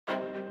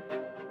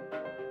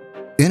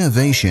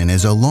Innovation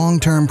is a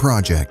long-term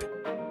project.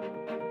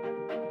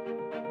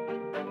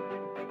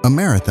 A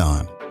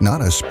marathon,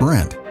 not a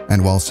sprint.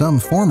 And while some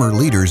former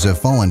leaders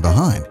have fallen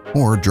behind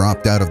or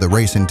dropped out of the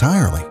race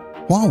entirely,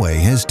 Huawei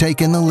has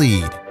taken the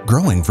lead,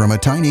 growing from a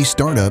tiny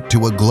startup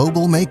to a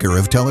global maker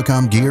of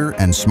telecom gear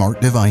and smart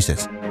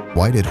devices.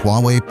 Why did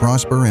Huawei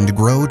prosper and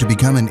grow to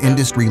become an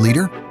industry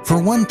leader? For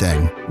one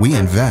thing, we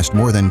invest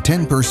more than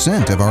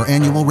 10% of our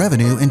annual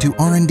revenue into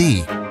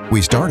R&D.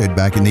 We started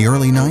back in the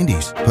early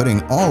 90s,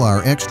 putting all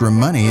our extra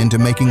money into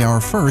making our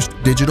first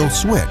digital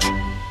switch.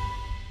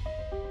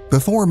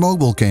 Before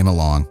mobile came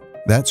along,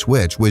 that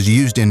switch was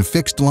used in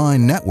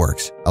fixed-line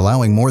networks,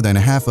 allowing more than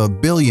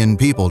 500 million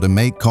people to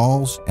make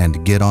calls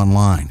and get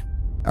online.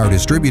 Our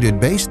distributed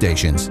base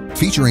stations,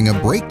 featuring a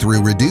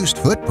breakthrough reduced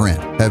footprint,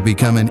 have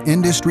become an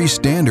industry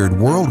standard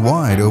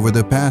worldwide over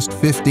the past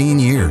 15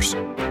 years.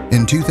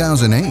 In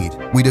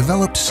 2008, we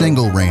developed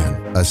Single RAN,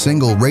 a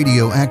single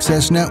radio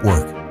access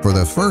network. For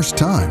the first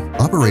time,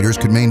 operators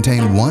could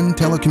maintain one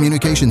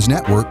telecommunications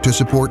network to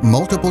support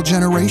multiple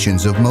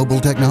generations of mobile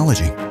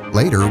technology.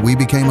 Later, we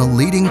became a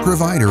leading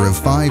provider of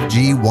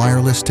 5G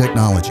wireless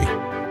technology.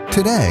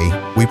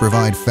 Today, we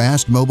provide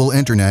fast mobile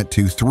internet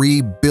to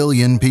 3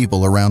 billion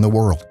people around the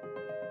world.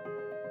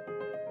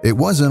 It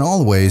wasn't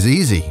always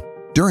easy.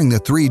 During the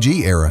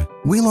 3G era,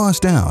 we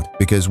lost out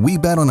because we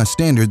bet on a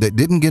standard that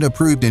didn't get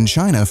approved in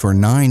China for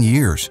 9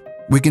 years.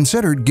 We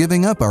considered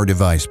giving up our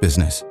device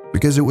business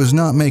because it was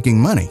not making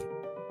money.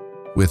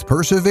 With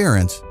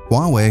perseverance,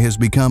 Huawei has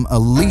become a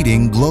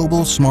leading global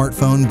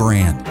smartphone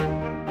brand.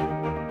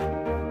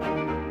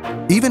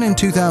 Even in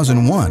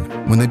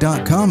 2001, when the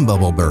dot-com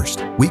bubble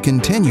burst, we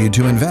continued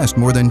to invest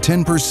more than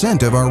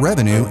 10% of our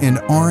revenue in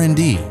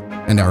R&D,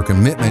 and our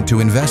commitment to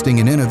investing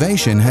in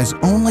innovation has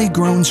only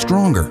grown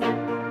stronger.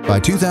 By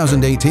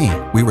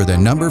 2018, we were the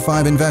number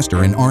 5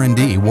 investor in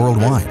R&D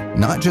worldwide,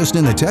 not just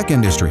in the tech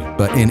industry,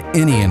 but in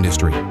any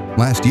industry.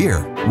 Last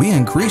year, we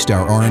increased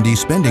our R&D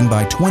spending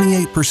by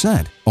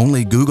 28%.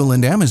 Only Google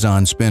and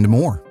Amazon spend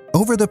more.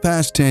 Over the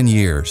past 10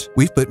 years,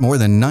 we've put more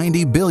than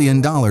 $90 billion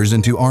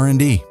into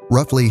R&D.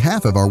 Roughly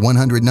half of our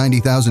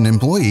 190,000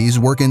 employees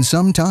work in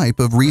some type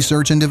of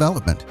research and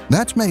development.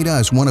 That's made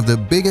us one of the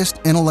biggest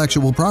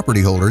intellectual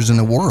property holders in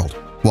the world.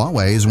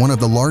 Huawei is one of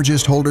the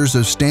largest holders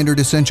of standard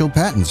essential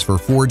patents for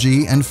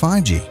 4G and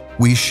 5G.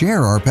 We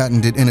share our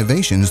patented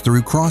innovations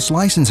through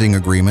cross-licensing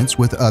agreements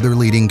with other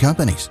leading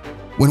companies.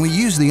 When we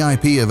use the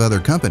IP of other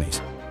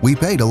companies, we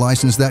pay to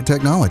license that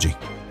technology.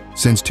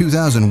 Since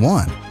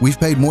 2001, we've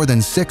paid more than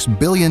 $6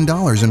 billion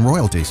in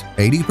royalties,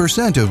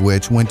 80% of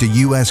which went to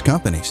U.S.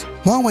 companies.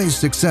 Huawei's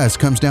success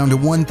comes down to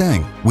one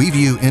thing. We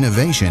view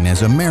innovation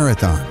as a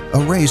marathon,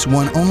 a race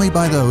won only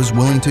by those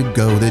willing to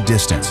go the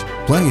distance.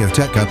 Plenty of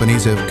tech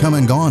companies have come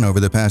and gone over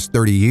the past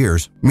 30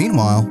 years.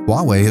 Meanwhile,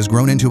 Huawei has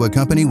grown into a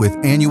company with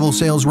annual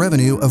sales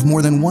revenue of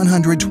more than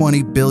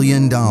 $120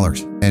 billion.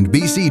 And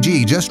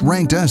BCG just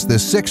ranked us the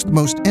 6th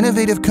most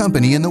innovative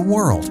company in the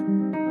world.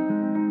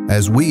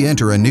 As we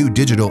enter a new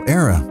digital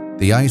era,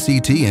 the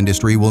ICT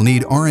industry will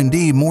need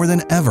R&D more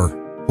than ever.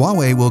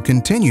 Huawei will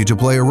continue to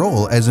play a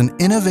role as an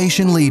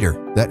innovation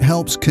leader that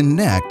helps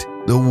connect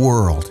the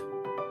world.